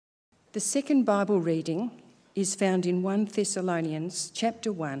The second Bible reading is found in 1 Thessalonians chapter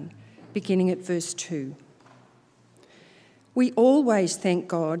 1, beginning at verse 2. We always thank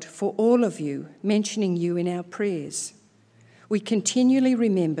God for all of you, mentioning you in our prayers. We continually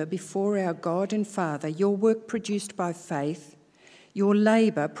remember before our God and Father your work produced by faith, your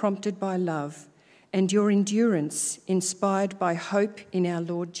labour prompted by love, and your endurance inspired by hope in our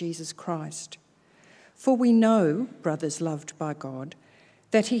Lord Jesus Christ. For we know, brothers loved by God,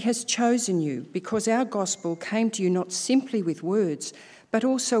 that he has chosen you because our gospel came to you not simply with words, but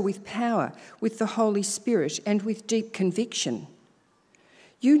also with power, with the Holy Spirit, and with deep conviction.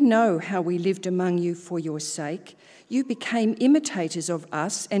 You know how we lived among you for your sake. You became imitators of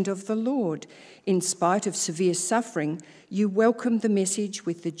us and of the Lord. In spite of severe suffering, you welcomed the message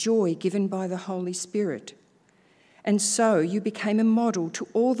with the joy given by the Holy Spirit. And so you became a model to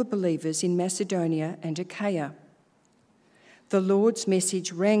all the believers in Macedonia and Achaia. The Lord's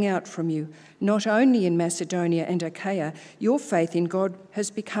message rang out from you, not only in Macedonia and Achaia. Your faith in God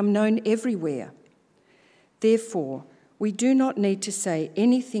has become known everywhere. Therefore, we do not need to say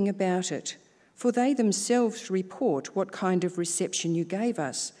anything about it, for they themselves report what kind of reception you gave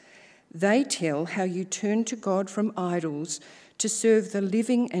us. They tell how you turned to God from idols to serve the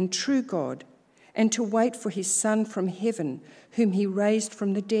living and true God, and to wait for his Son from heaven, whom he raised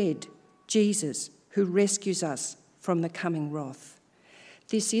from the dead, Jesus, who rescues us from the coming wrath.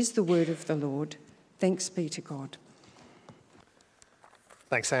 This is the word of the Lord. Thanks be to God.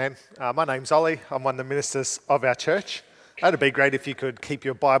 Thanks, Anne. My name's Ollie. I'm one of the ministers of our church. It'd be great if you could keep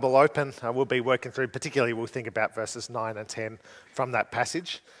your Bible open. We'll be working through, particularly we'll think about verses 9 and 10 from that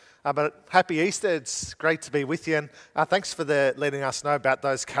passage. But happy Easter. It's great to be with you. And thanks for letting us know about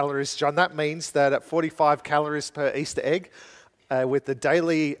those calories, John. That means that at 45 calories per Easter egg, with the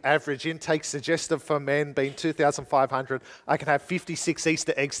daily average intake suggested for men being 2,500, I can have 56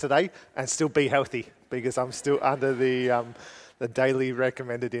 Easter eggs today and still be healthy because I'm still under the daily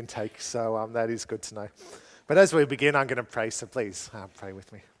recommended intake. So that is good to know. But as we begin, I'm going to pray, so please pray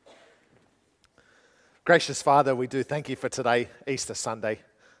with me. Gracious Father, we do thank you for today, Easter Sunday.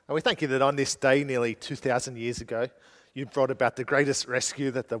 And we thank you that on this day, nearly 2,000 years ago, you brought about the greatest rescue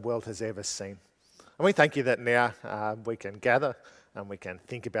that the world has ever seen. And we thank you that now we can gather and we can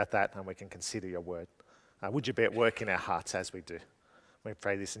think about that and we can consider your word. Would you be at work in our hearts as we do? We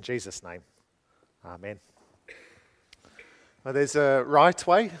pray this in Jesus' name. Amen. Well, there's a right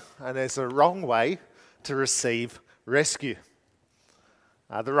way and there's a wrong way to receive rescue.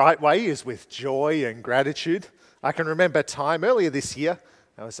 The right way is with joy and gratitude. I can remember a time earlier this year.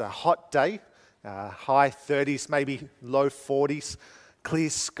 It was a hot day, high 30s, maybe low 40s, clear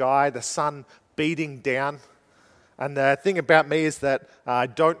sky, the sun beating down. And the thing about me is that I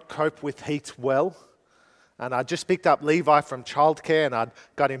don't cope with heat well. And I just picked up Levi from childcare and I'd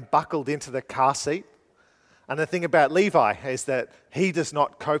got him buckled into the car seat. And the thing about Levi is that he does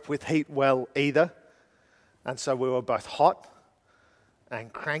not cope with heat well either. And so we were both hot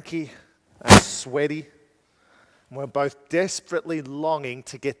and cranky and sweaty. And we're both desperately longing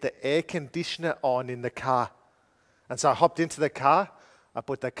to get the air conditioner on in the car. And so I hopped into the car, I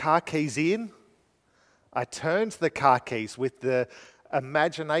put the car keys in, I turned the car keys with the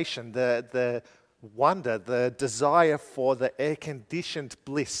imagination, the wonder, the desire for the air-conditioned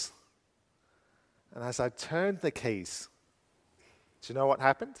bliss. And as I turned the keys, do you know what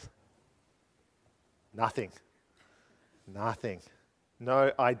happened? Nothing.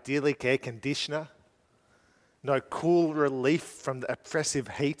 No idyllic air conditioner. No cool relief from the oppressive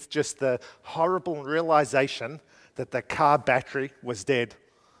heat. Just the horrible realization that the car battery was dead.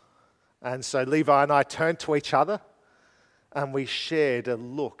 And so Levi and I turned to each other and we shared a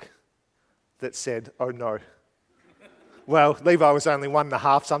look that said, oh no. Well, Levi was only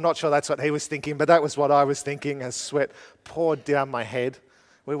 1.5, so I'm not sure that's what he was thinking, but that was what I was thinking as sweat poured down my head.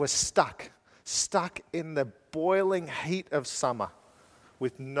 We were stuck in the boiling heat of summer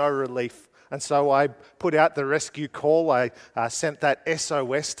with no relief. And so I put out the rescue call. I sent that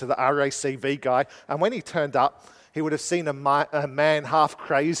SOS to the RACV guy. And when he turned up, he would have seen a man half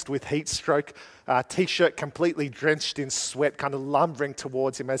crazed with heat stroke, T-shirt completely drenched in sweat, kind of lumbering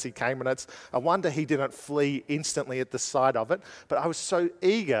towards him as he came. And it's a wonder he didn't flee instantly at the sight of it. But I was so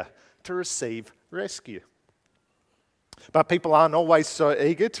eager to receive rescue. But people aren't always so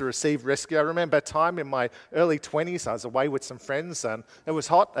eager to receive rescue. I remember a time in my early 20s, I was away with some friends and it was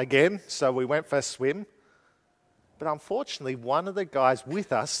hot again, so we went for a swim. But unfortunately, one of the guys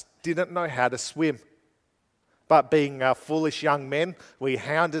with us didn't know how to swim. But being foolish young men, we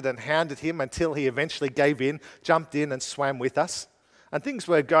hounded and hounded him until he eventually gave in, jumped in and swam with us. And things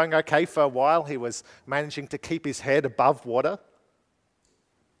were going okay for a while. He was managing to keep his head above water.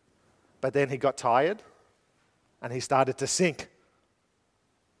 But then he got tired and he started to sink.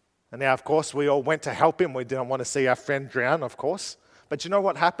 And now, of course, we all went to help him. We didn't want to see our friend drown, of course. But you know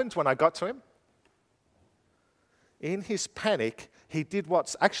what happened when I got to him? In his panic, he did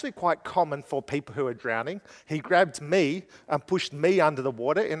what's actually quite common for people who are drowning. He grabbed me and pushed me under the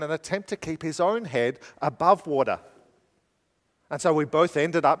water in an attempt to keep his own head above water. And so we both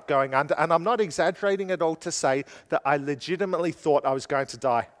ended up going under. And I'm not exaggerating at all to say that I legitimately thought I was going to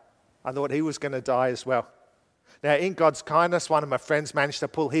die. I thought he was going to die as well. Now, in God's kindness, one of my friends managed to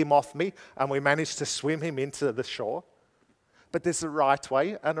pull him off me, and we managed to swim him into the shore. But there's a right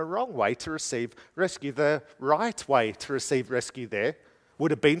way and a wrong way to receive rescue. The right way to receive rescue there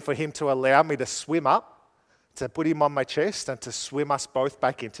would have been for him to allow me to swim up, to put him on my chest, and to swim us both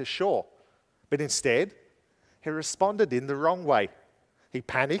back into shore. But instead, he responded in the wrong way. He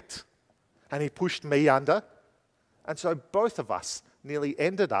panicked, and he pushed me under, and so both of us nearly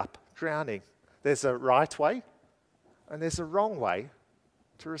ended up drowning. There's a right way, and there's a wrong way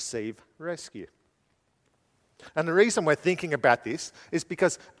to receive rescue. And the reason we're thinking about this is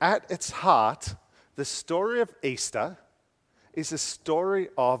because at its heart, the story of Easter is a story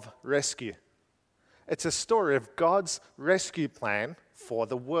of rescue. It's a story of God's rescue plan for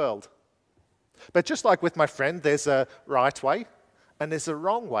the world. But just like with my friend, there's a right way and there's a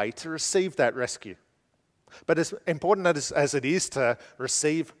wrong way to receive that rescue. But as important as it is to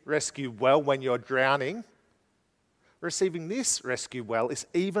receive rescue well when you're drowning, receiving this rescue well is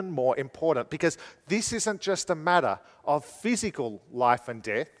even more important, because this isn't just a matter of physical life and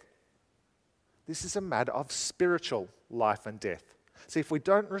death. This is a matter of spiritual life and death. See, if we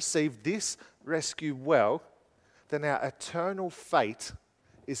don't receive this rescue well, then our eternal fate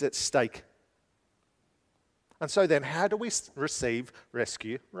is at stake. And so then, how do we receive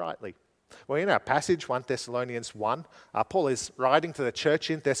rescue rightly? Well, in our passage, 1 Thessalonians 1, Paul is writing to the church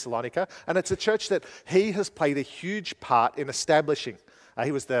in Thessalonica, and it's a church that he has played a huge part in establishing.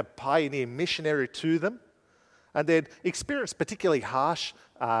 He was the pioneer missionary to them, and they'd experienced particularly harsh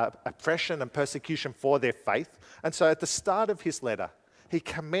oppression and persecution for their faith. And so at the start of his letter, he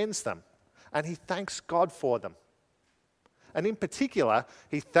commends them, and he thanks God for them. And in particular,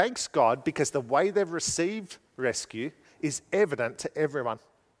 he thanks God because the way they've received rescue is evident to everyone.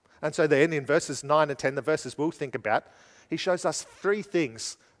 And so then in verses 9 and 10, the verses we'll think about, he shows us three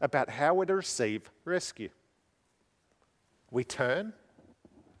things about how we're to receive rescue. We turn,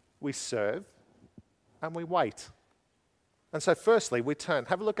 we serve, and we wait. And so firstly, we turn.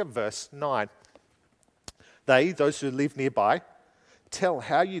 Have a look at verse 9. They, those who live nearby, tell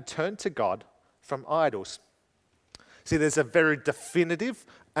how you turn to God from idols. See, there's a very definitive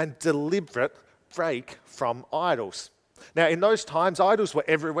and deliberate break from idols. Now, in those times, idols were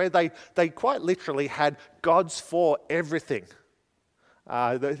everywhere. They quite literally had gods for everything.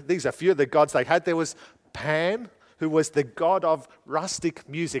 These are a few of the gods they had. There was Pan, who was the god of rustic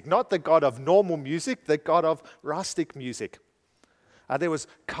music, not the god of normal music, the god of rustic music. There was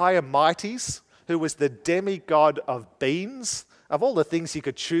Chiomaites, who was the demigod of beans. Of all the things you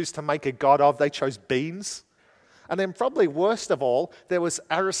could choose to make a god of, they chose beans. And then probably worst of all, there was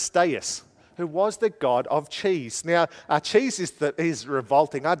Aristaeus, who was the god of cheese. Now, cheese is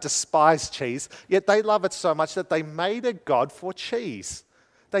revolting. I despise cheese, yet they love it so much that they made a god for cheese.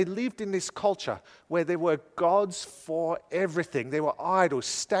 They lived in this culture where there were gods for everything. There were idols,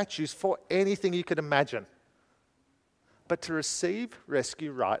 statues for anything you could imagine. But to receive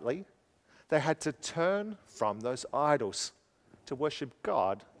rescue rightly, they had to turn from those idols to worship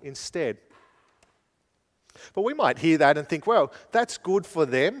God instead. But we might hear that and think, well, that's good for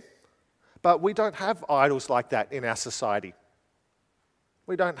them, but we don't have idols like that in our society.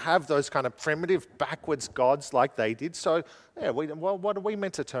 We don't have those kind of primitive, backwards gods like they did. So, what are we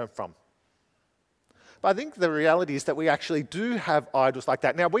meant to turn from? But I think the reality is that we actually do have idols like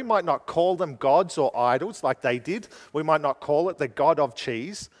that. Now, we might not call them gods or idols like they did. We might not call it the god of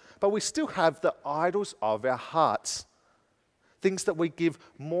cheese, but we still have the idols of our hearts. Things that we give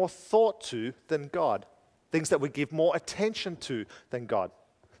more thought to than God. Things that we give more attention to than God.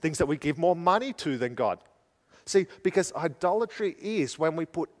 Things that we give more money to than God. See, because idolatry is when we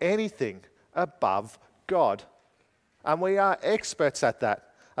put anything above God. And we are experts at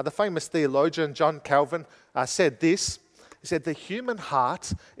that. The famous theologian John Calvin said this. He said, the human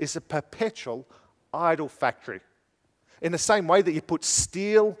heart is a perpetual idol factory. In the same way that you put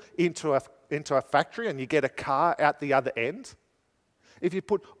steel into a factory and you get a car out the other end, if you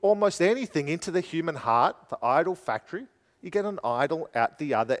put almost anything into the human heart, the idol factory, you get an idol at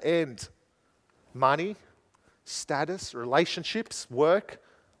the other end. Money, status, relationships, work,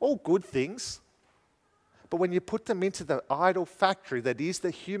 all good things. But when you put them into the idol factory that is the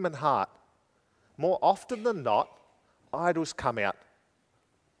human heart, more often than not, idols come out.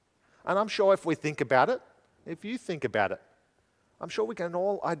 And I'm sure if we think about it, if you think about it, I'm sure we can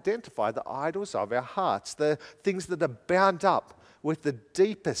all identify the idols of our hearts, the things that are bound up with the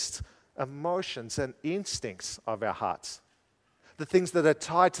deepest emotions and instincts of our hearts, the things that are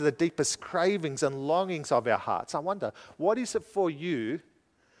tied to the deepest cravings and longings of our hearts. I wonder, what is it for you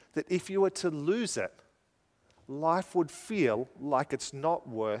that if you were to lose it, life would feel like it's not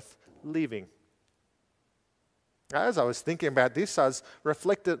worth living? As I was thinking about this, I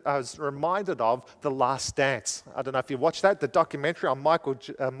was reminded of The Last Dance. I don't know if you watched that, the documentary on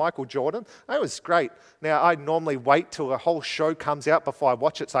Michael Jordan. That was great. Now, I normally wait till a whole show comes out before I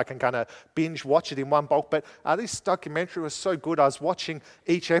watch it so I can kind of binge watch it in one bulk. But this documentary was so good. I was watching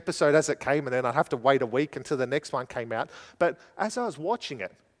each episode as it came, and then I'd have to wait a week until the next one came out. But as I was watching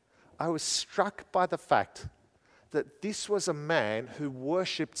it, I was struck by the fact that this was a man who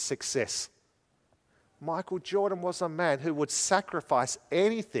worshipped success. Michael Jordan was a man who would sacrifice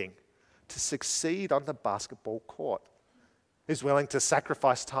anything to succeed on the basketball court. He's willing to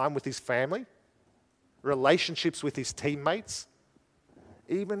sacrifice time with his family, relationships with his teammates,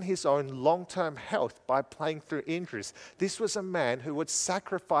 even his own long-term health by playing through injuries. This was a man who would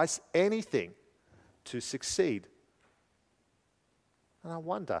sacrifice anything to succeed. And I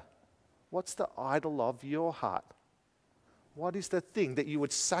wonder, what's the idol of your heart? What is the thing that you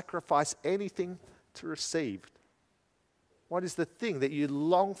would sacrifice anything to receive? What is the thing that you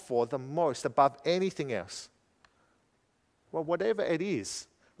long for the most above anything else? Well, whatever it is,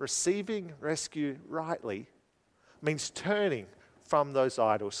 receiving rescue rightly means turning from those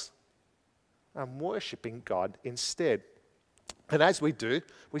idols and worshipping God instead. And as we do,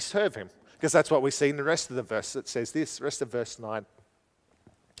 we serve him, because that's what we see in the rest of the verse. It says this, rest of verse 9.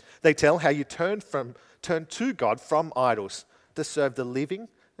 They tell how you turn to God from idols to serve the living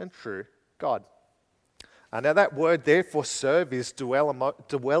and true God. Now that word there for serve is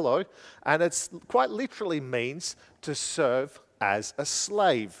duello, and it quite literally means to serve as a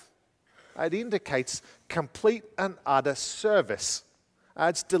slave. It indicates complete and utter service.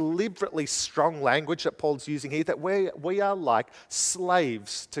 It's deliberately strong language that Paul's using here, that we are like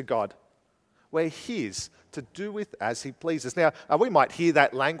slaves to God. We're his to do with as he pleases. Now, we might hear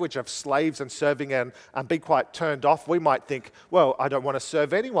that language of slaves and serving and be quite turned off. We might think, well, I don't want to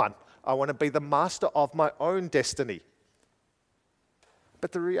serve anyone. I want to be the master of my own destiny.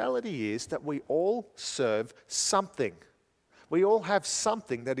 But the reality is that we all serve something. We all have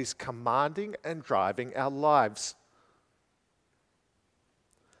something that is commanding and driving our lives.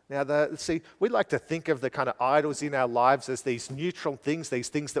 Now, we like to think of the kind of idols in our lives as these neutral things, these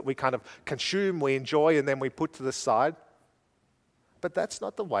things that we kind of consume, we enjoy, and then we put to the side. But that's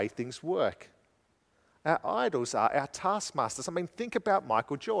not the way things work. Our idols are our taskmasters. I mean, think about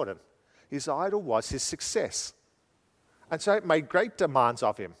Michael Jordan. His idol was his success. And so it made great demands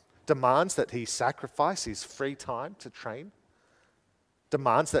of him. Demands that he sacrifice his free time to train.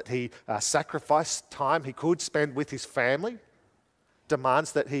 Demands that he sacrifice time he could spend with his family.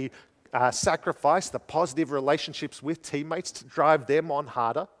 Demands that he sacrifice the positive relationships with teammates to drive them on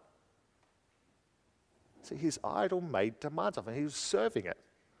harder. See, his idol made demands of him. He was serving it.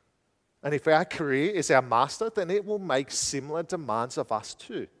 And if our career is our master, then it will make similar demands of us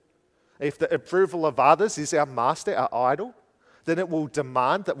too. If the approval of others is our master, our idol, then it will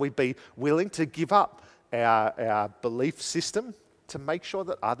demand that we be willing to give up our belief system to make sure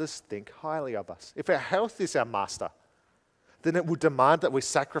that others think highly of us. If our health is our master, then it will demand that we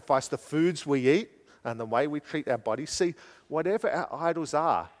sacrifice the foods we eat and the way we treat our bodies. See, whatever our idols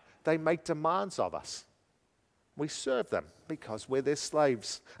are, they make demands of us. We serve them because we're their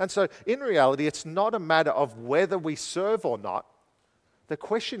slaves. And so, in reality, it's not a matter of whether we serve or not. The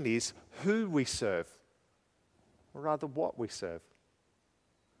question is who we serve, or rather what we serve.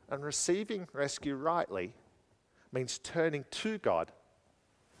 And receiving rescue rightly means turning to God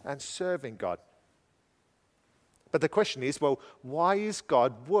and serving God. But the question is, well, why is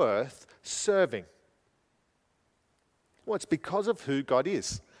God worth serving? Well, it's because of who God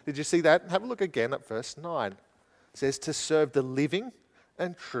is. Did you see that? Have a look again at verse 9. It says to serve the living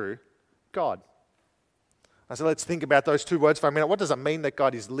and true God. So let's think about those two words for a minute. What does it mean that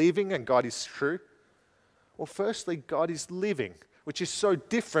God is living and God is true? Well, firstly, God is living, which is so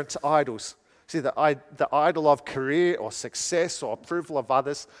different to idols. See, the idol of career or success or approval of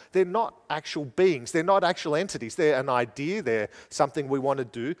others, they're not actual beings. They're not actual entities. They're an idea. They're something we want to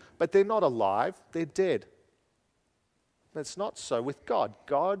do, but they're not alive. They're dead. But it's not so with God.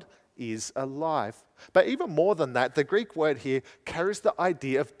 God is alive. But even more than that, the Greek word here carries the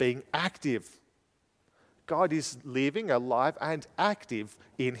idea of being active. God is living, alive, and active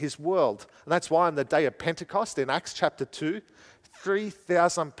in his world. And that's why on the day of Pentecost in Acts chapter 2,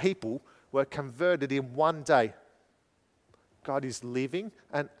 3,000 people were converted in one day. God is living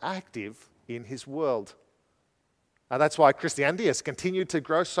and active in his world. That's why Christianity has continued to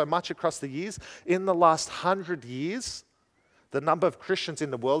grow so much across the years. In the last 100 years, the number of Christians in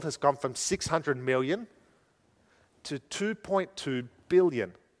the world has gone from 600 million to 2.2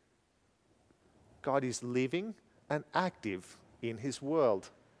 billion. God is living and active in his world.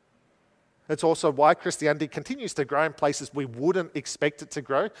 It's also why Christianity continues to grow in places we wouldn't expect it to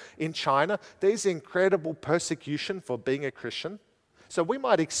grow. In China, there's incredible persecution for being a Christian. So we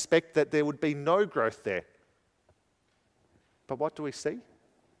might expect that there would be no growth there. But what do we see?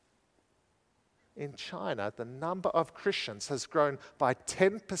 In China, the number of Christians has grown by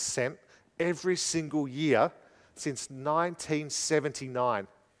 10% every single year since 1979.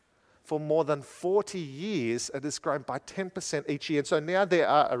 For more than 40 years, it has grown by 10% each year. And so now there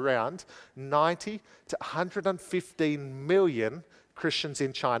are around 90 to 115 million Christians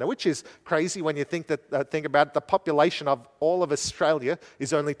in China, which is crazy when you think about it. The population of all of Australia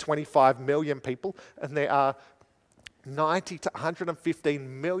is only 25 million people, and there are 90 to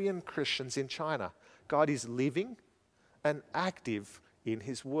 115 million Christians in China. God is living and active in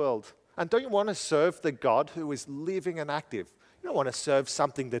his world. And don't you want to serve the God who is living and active? You don't want to serve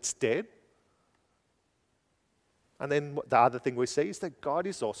something that's dead. And then the other thing we see is that God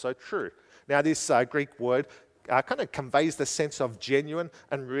is also true. Now, this Greek word kind of conveys the sense of genuine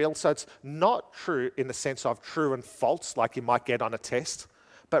and real. So it's not true in the sense of true and false, like you might get on a test,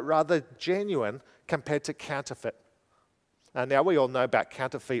 but rather genuine compared to counterfeit. Now, we all know about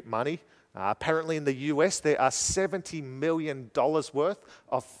counterfeit money. Apparently in the US, there are $70 million worth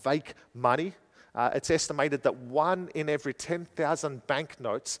of fake money. It's estimated that 1 in every 10,000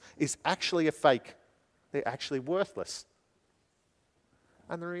 banknotes is actually a fake. They're actually worthless.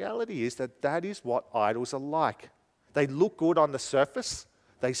 And the reality is that that is what idols are like. They look good on the surface.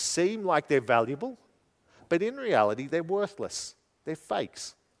 They seem like they're valuable. But in reality, they're worthless. They're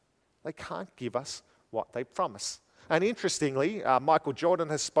fakes. They can't give us what they promise. And interestingly, Michael Jordan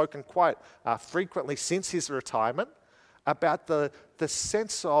has spoken quite frequently since his retirement about the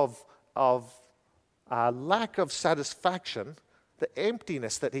sense of lack of satisfaction, the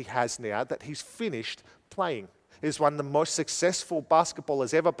emptiness that he has now that he's finished playing. He's one of the most successful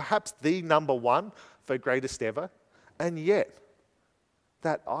basketballers ever, perhaps the number one for greatest ever. And yet,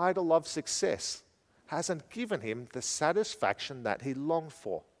 that idol of success hasn't given him the satisfaction that he longed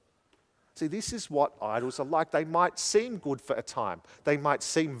for. See, this is what idols are like. They might seem good for a time. They might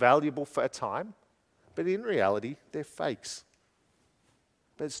seem valuable for a time. But in reality, they're fakes.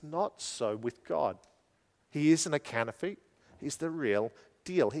 But it's not so with God. He isn't a counterfeit. He's the real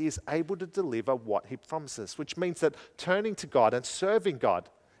deal. He is able to deliver what he promises, which means that turning to God and serving God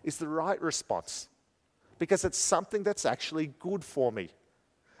is the right response because it's something that's actually good for me.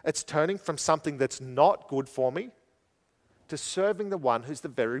 It's turning from something that's not good for me to serving the one who's the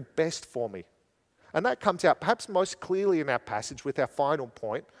very best for me. And that comes out perhaps most clearly in our passage with our final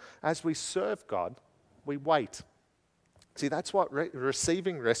point. As we serve God, we wait. See, that's what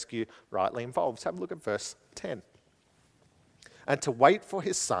receiving rescue rightly involves. Have a look at verse 10. And to wait for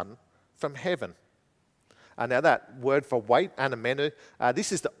his son from heaven. Now that word for wait, anamenu,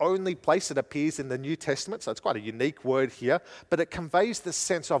 this is the only place it appears in the New Testament, so it's quite a unique word here, but it conveys the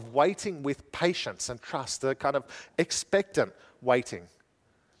sense of waiting with patience and trust, a kind of expectant waiting.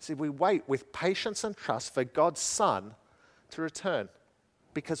 See, we wait with patience and trust for God's Son to return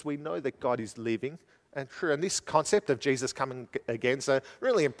because we know that God is living and true. And this concept of Jesus coming again is a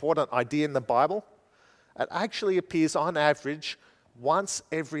really important idea in the Bible. It actually appears on average once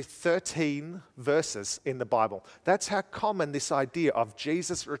every 13 verses in the Bible. That's how common this idea of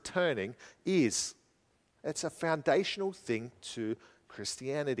Jesus returning is. It's a foundational thing to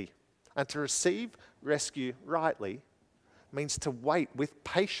Christianity. And to receive rescue rightly means to wait with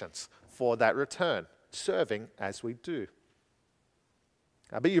patience for that return, serving as we do.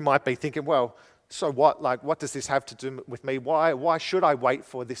 But you might be thinking, well, so what? Like, what does this have to do with me? Why should I wait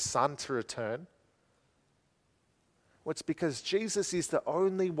for this son to return? Well, it's because Jesus is the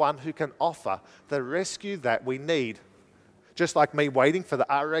only one who can offer the rescue that we need. Just like me waiting for the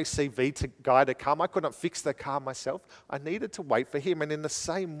RACV guy to come, I couldn't fix the car myself. I needed to wait for him. And in the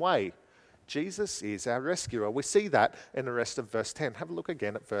same way, Jesus is our rescuer. We see that in the rest of verse 10. Have a look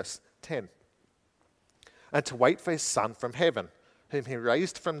again at verse 10. And to wait for his son from heaven, whom he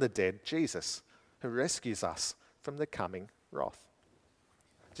raised from the dead, Jesus, who rescues us from the coming wrath.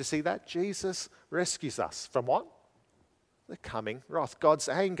 Do you see that? Jesus rescues us from what? the coming wrath, God's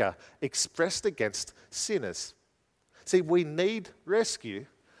anger expressed against sinners. See, we need rescue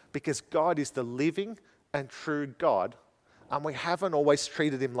because God is the living and true God, and we haven't always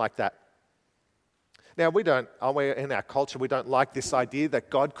treated him like that. Now, in our culture, we don't like this idea that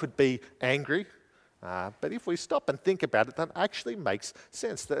God could be angry. But if we stop and think about it, that actually makes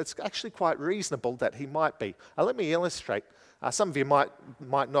sense, that it's actually quite reasonable that he might be. Let me illustrate. Some of you might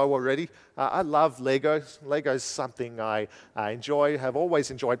know already. I love Legos. Lego's something I enjoy, have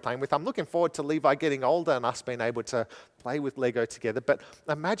always enjoyed playing with. I'm looking forward to Levi getting older and us being able to play with Lego together. But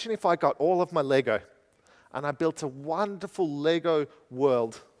imagine if I got all of my Lego and I built a wonderful Lego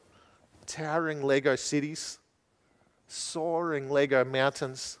world, towering Lego cities, soaring Lego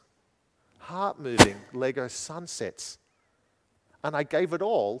mountains, heart-moving Lego sunsets, and I gave it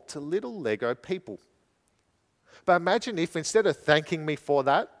all to little Lego people. But imagine if instead of thanking me for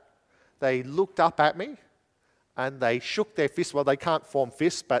that, they looked up at me and they shook their fists. Well, they can't form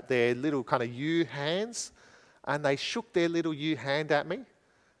fists, but their little kind of U hands, and they shook their little U hand at me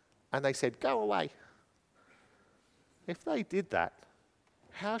and they said, "Go away." If they did that,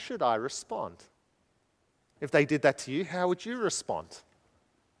 how should I respond? If they did that to you, how would you respond?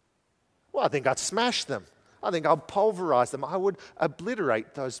 Well, I think I'd smash them. I think I'd pulverize them. I would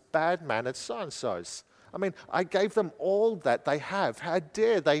obliterate those bad-mannered so-and-sos. I mean, I gave them all that they have. How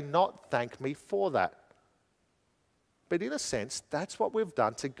dare they not thank me for that? But in a sense, that's what we've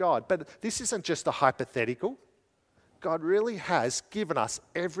done to God. But this isn't just a hypothetical. God really has given us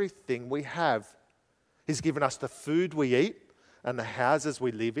everything we have. He's given us the food we eat and the houses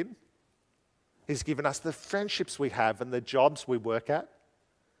we live in. He's given us the friendships we have and the jobs we work at.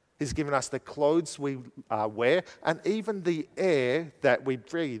 He's given us the clothes we wear and even the air that we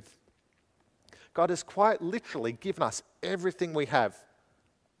breathe. God has quite literally given us everything we have.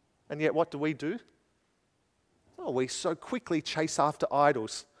 And yet what do? Oh, we so quickly chase after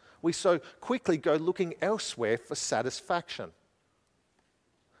idols. We so quickly go looking elsewhere for satisfaction.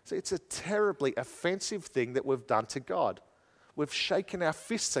 See, it's a terribly offensive thing that we've done to God. We've shaken our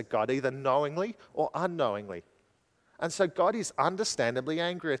fists at God, either knowingly or unknowingly. And so God is understandably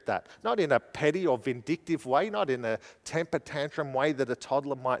angry at that. Not in a petty or vindictive way, not in a temper tantrum way that a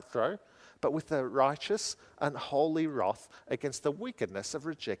toddler might throw, but with a righteous and holy wrath against the wickedness of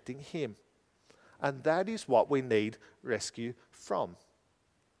rejecting him. And that is what we need rescue from.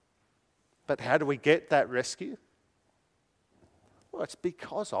 But how do we get that rescue? Well, it's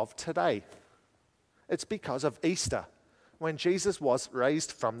because of today. It's because of Easter, when Jesus was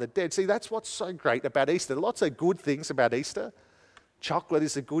raised from the dead. See, that's what's so great about Easter. Lots of good things about Easter. Chocolate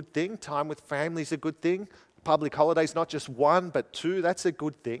is a good thing. Time with family is a good thing. Public holidays, not just one, but two, that's a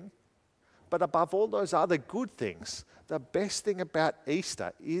good thing. But above all those other good things, the best thing about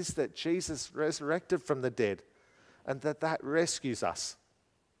Easter is that Jesus resurrected from the dead and that rescues us.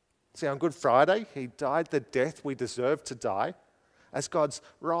 See, on Good Friday, he died the death we deserve to die, as God's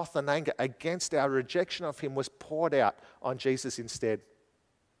wrath and anger against our rejection of him was poured out on Jesus instead.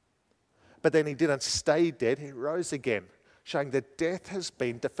 But then he didn't stay dead, he rose again, showing that death has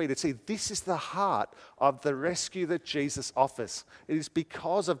been defeated. See, this is the heart of the rescue that Jesus offers. It is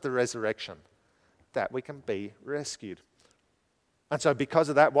because of the resurrection that we can be rescued. And so because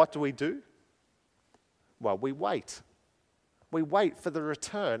of that, what do? Well, we wait. We wait for the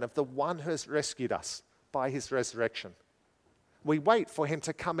return of the one who has rescued us by his resurrection. We wait for him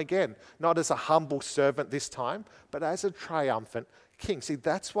to come again, not as a humble servant this time, but as a triumphant king. See,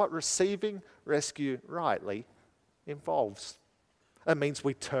 that's what receiving rescue rightly involves. It means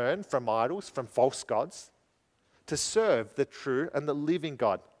we turn from idols, from false gods, to serve the true and the living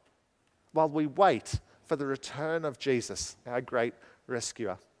God, while we wait for the return of Jesus, our great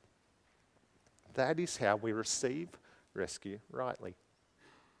rescuer. That is how we receive rescue rightly.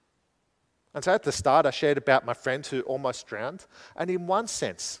 And so at the start, I shared about my friend who almost drowned. And in one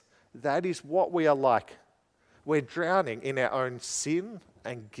sense, that is what we are like. We're drowning in our own sin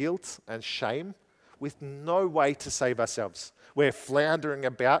and guilt and shame with no way to save ourselves. We're floundering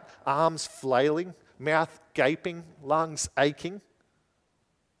about, arms flailing, mouth gaping, lungs aching.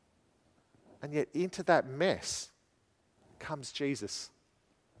 And yet into that mess comes Jesus.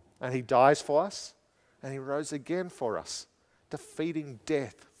 And he dies for us, and he rose again for us, defeating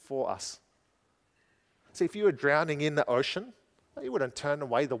death for us. See, if you were drowning in the ocean, you wouldn't turn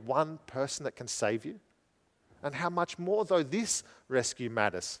away the one person that can save you. And how much more, though, this rescue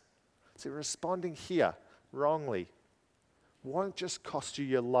matters. See, responding here wrongly won't just cost you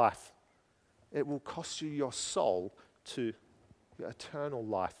your life. It will cost you your soul to your eternal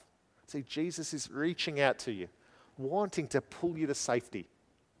life. See, Jesus is reaching out to you, wanting to pull you to safety.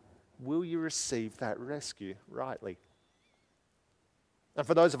 Will you receive that rescue rightly? And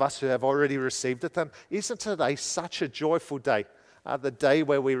for those of us who have already received it, then isn't today such a joyful day? The day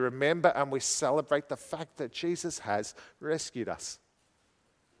where we remember and we celebrate the fact that Jesus has rescued us.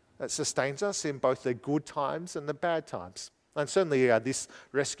 It sustains us in both the good times and the bad times. And certainly this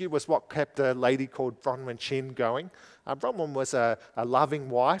rescue was what kept a lady called Bronwyn Chin going. Bronwyn was a loving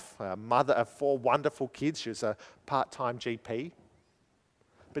wife, a mother of 4 wonderful kids. She was a part-time GP.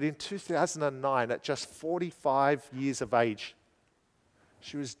 But in 2009, at just 45 years of age,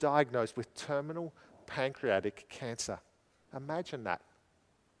 she was diagnosed with terminal pancreatic cancer. Imagine that.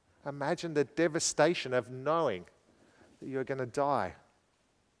 Imagine the devastation of knowing that you're going to die.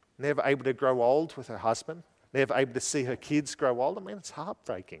 Never able to grow old with her husband. Never able to see her kids grow old. I mean, it's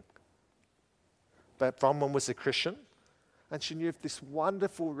heartbreaking. But Bronwyn was a Christian, and she knew of this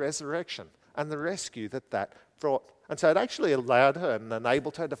wonderful resurrection and the rescue that brought. And so it actually allowed her and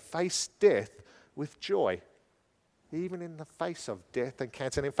enabled her to face death with joy, even in the face of death and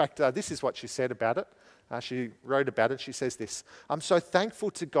cancer. And in fact, this is what she said about it. She wrote about it. She says this: "I'm so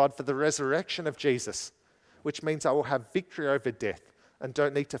thankful to God for the resurrection of Jesus, which means I will have victory over death and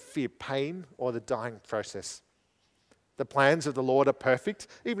don't need to fear pain or the dying process. The plans of the Lord are perfect,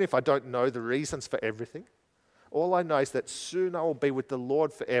 even if I don't know the reasons for everything. All I know is that soon I will be with the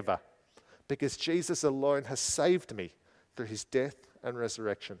Lord forever, because Jesus alone has saved me through his death and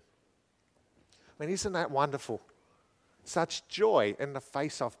resurrection." I mean, isn't that wonderful? Such joy in the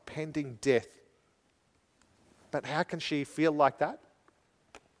face of pending death. But how can she feel like that?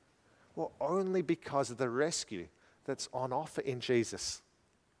 Well, only because of the rescue that's on offer in Jesus.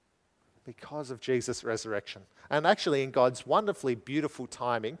 Because of Jesus' resurrection. And actually, in God's wonderfully beautiful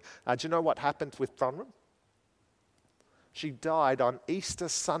timing, do you know what happened with Bronwyn? She died on Easter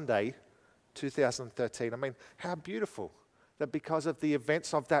Sunday, 2013. I mean, how beautiful that because of the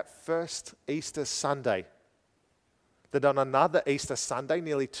events of that first Easter Sunday, that on another Easter Sunday,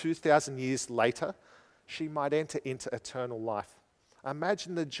 nearly 2,000 years later, she might enter into eternal life.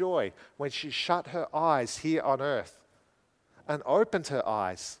 Imagine the joy when she shut her eyes here on earth and opened her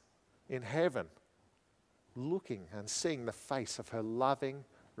eyes in heaven, looking and seeing the face of her loving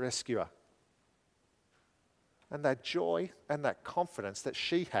rescuer. And that joy and that confidence that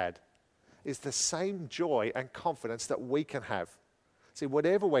she had is the same joy and confidence that we can have. See,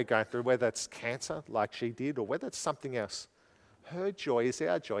 whatever we're going through, whether it's cancer like she did or whether it's something else, her joy is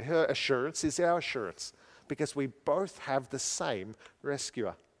our joy. Her assurance is our assurance, because we both have the same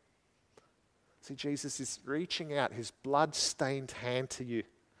rescuer. See, Jesus is reaching out his blood-stained hand to you,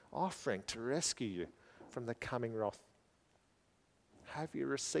 offering to rescue you from the coming wrath. Have you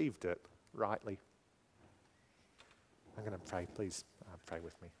received it rightly? I'm going to pray. Please pray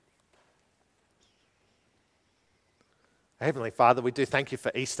with me. Heavenly Father, we do thank you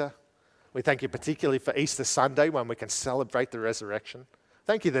for Easter. We thank you particularly for Easter Sunday, when we can celebrate the resurrection.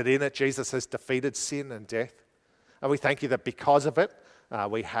 Thank you that in it Jesus has defeated sin and death. And we thank you that because of it,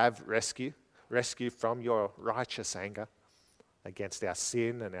 we have rescue from your righteous anger against our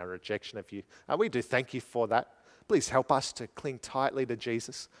sin and our rejection of you. And we do thank you for that. Please help us to cling tightly to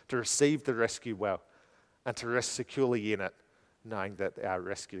Jesus, to receive the rescue well, and to rest securely in it, knowing that our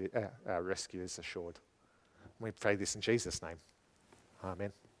rescue is assured. We pray this in Jesus' name.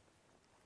 Amen.